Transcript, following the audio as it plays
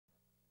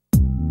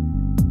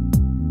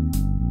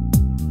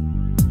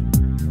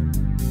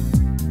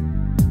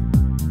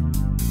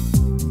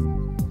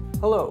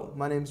Hello,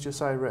 my name is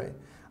Josiah Rea.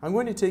 I'm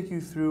going to take you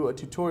through a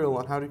tutorial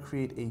on how to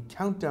create a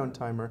countdown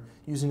timer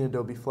using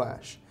Adobe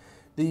Flash.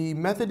 The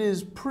method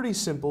is pretty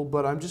simple,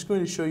 but I'm just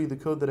going to show you the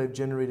code that I've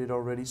generated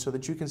already so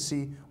that you can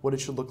see what it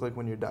should look like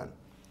when you're done.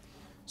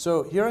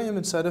 So here I am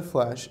inside of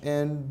Flash,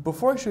 and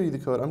before I show you the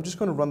code, I'm just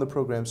going to run the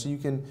program so you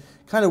can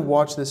kind of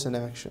watch this in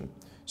action.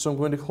 So I'm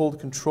going to hold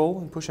Control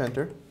and push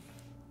Enter,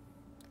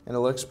 and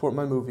it'll export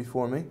my movie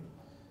for me,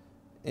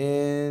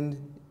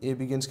 and it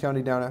begins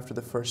counting down after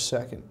the first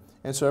second.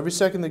 And so every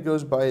second that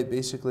goes by, it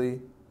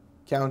basically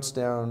counts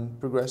down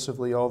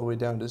progressively all the way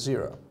down to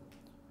 0.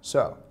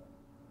 So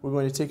we're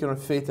going to take it on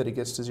faith that it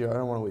gets to 0. I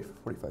don't want to wait for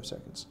 45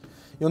 seconds.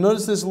 You'll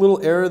notice this little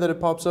error that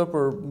it pops up,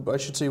 or I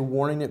should say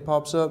warning it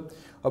pops up,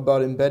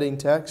 about embedding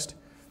text.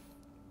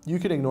 You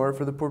can ignore it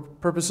for the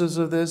purposes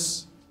of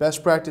this.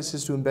 Best practice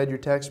is to embed your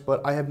text, but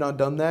I have not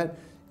done that.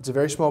 It's a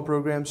very small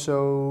program,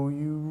 so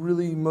you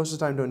really, most of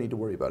the time, don't need to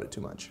worry about it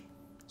too much.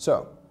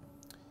 So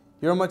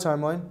here on my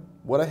timeline,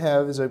 what I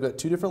have is I've got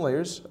two different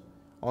layers.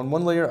 On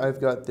one layer, I've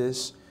got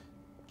this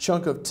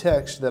chunk of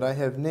text that I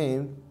have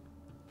named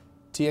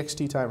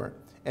TXT timer.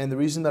 And the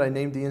reason that I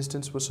named the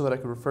instance was so that I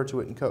could refer to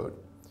it in code.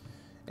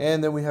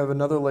 And then we have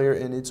another layer,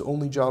 and its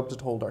only job is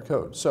to hold our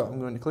code. So I'm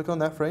going to click on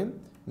that frame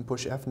and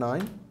push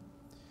F9.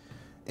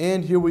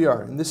 And here we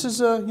are. And this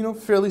is a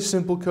fairly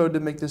simple code to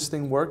make this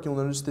thing work. You'll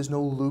notice there's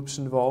no loops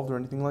involved or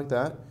anything like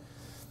that.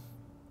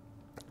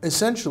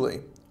 Essentially,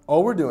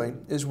 all we're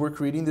doing is we're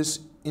creating this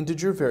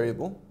integer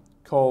variable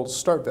called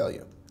start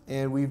value,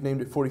 and we've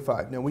named it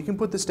 45. Now we can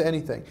put this to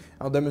anything.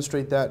 I'll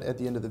demonstrate that at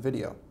the end of the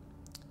video.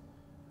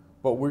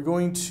 But we're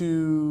going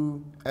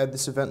to add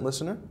this event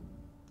listener,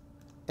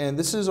 and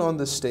this is on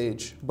the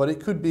stage, but it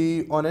could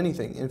be on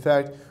anything. In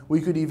fact,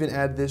 we could even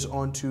add this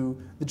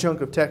onto the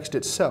chunk of text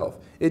itself.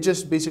 It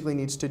just basically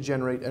needs to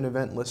generate an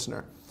event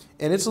listener,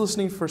 and it's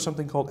listening for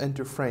something called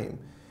enter frame.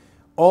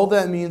 All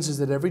that means is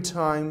that every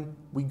time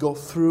we go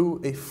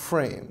through a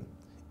frame,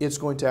 it's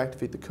going to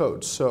activate the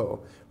code.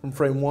 So from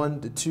frame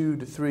 1 to 2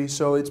 to 3,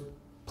 so it's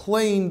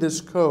playing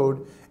this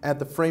code at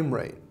the frame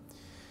rate.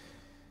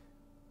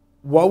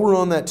 While we're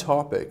on that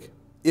topic,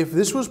 if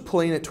this was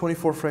playing at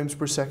 24 frames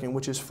per second,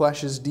 which is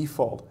Flash's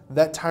default,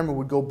 that timer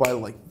would go by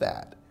like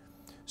that.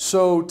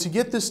 So to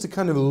get this to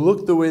kind of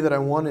look the way that I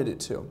wanted it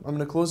to, I'm going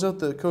to close out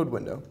the code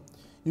window.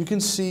 You can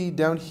see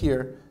down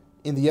here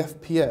in the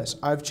FPS,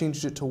 I've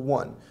changed it to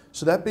 1.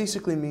 So that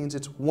basically means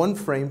it's 1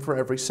 frame for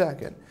every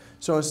second.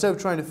 So instead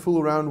of trying to fool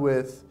around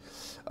with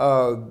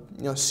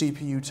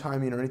CPU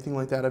timing or anything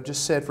like that, I've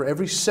just said for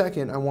every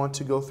second I want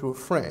to go through a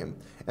frame.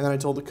 And then I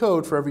told the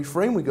code for every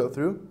frame we go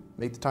through,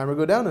 make the timer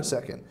go down a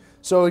second.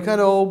 So it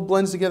kind of all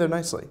blends together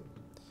nicely.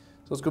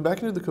 So let's go back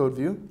into the code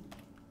view.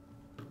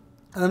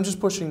 And I'm just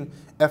pushing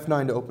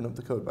F9 to open up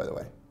the code, by the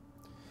way.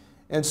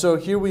 And so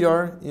here we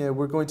are.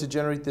 We're going to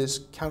generate this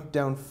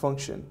countdown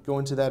function. Go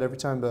into that every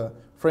time the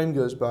frame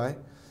goes by.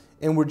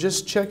 And we're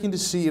just checking to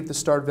see if the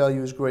start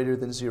value is greater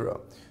than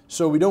 0.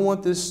 So we don't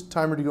want this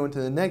timer to go into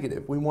the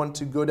negative. We want it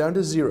to go down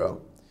to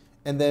 0.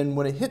 And then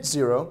when it hits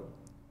 0,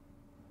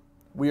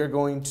 we are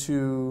going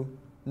to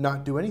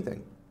not do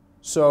anything.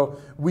 So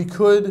we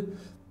could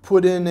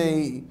put in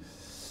a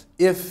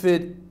if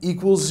it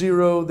equals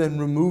 0, then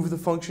remove the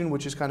function,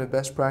 which is kind of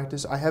best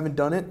practice. I haven't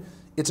done it.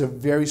 It's a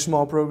very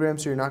small program,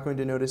 so you're not going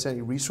to notice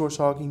any resource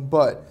hogging,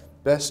 but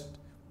best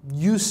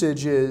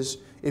usage is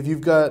if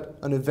you've got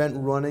an event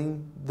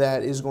running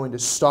that is going to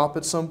stop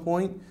at some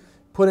point,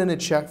 put in a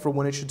check for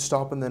when it should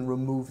stop and then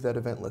remove that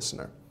event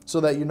listener so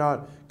that you're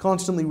not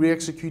constantly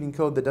re-executing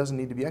code that doesn't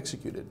need to be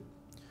executed.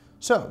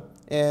 So,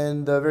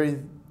 and the very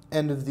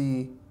end of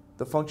the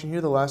function here,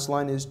 the last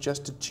line is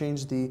just to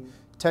change the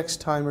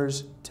text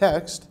timer's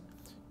text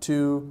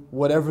to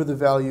whatever the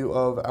value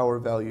of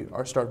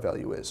our start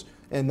value is.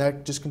 And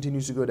that just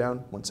continues to go down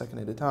 1 second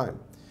at a time.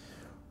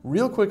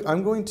 Real quick,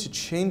 I'm going to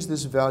change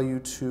this value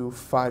to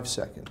 5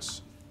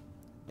 seconds.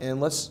 And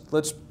let's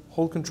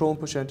hold Control and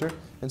push Enter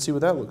and see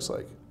what that looks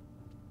like.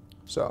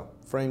 So,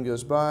 frame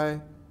goes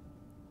by,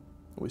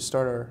 we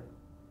start our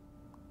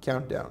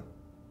countdown.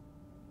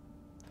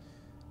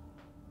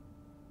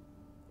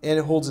 And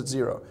it holds at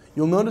 0.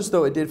 You'll notice,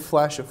 though, it did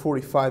flash a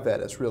 45 at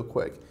us real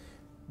quick.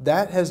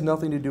 That has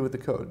nothing to do with the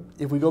code.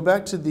 If we go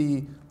back to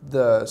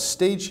the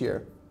stage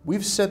here,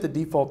 we've set the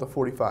default to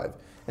 45.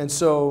 And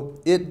so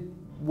the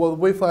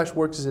way Flash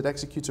works is it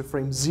executes a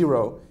frame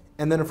 0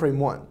 and then a frame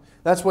 1.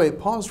 That's why it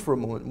paused for a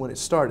moment when it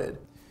started.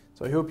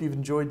 So I hope you've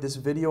enjoyed this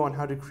video on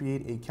how to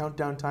create a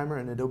countdown timer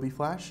in Adobe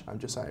Flash. I'm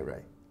Josiah Rea.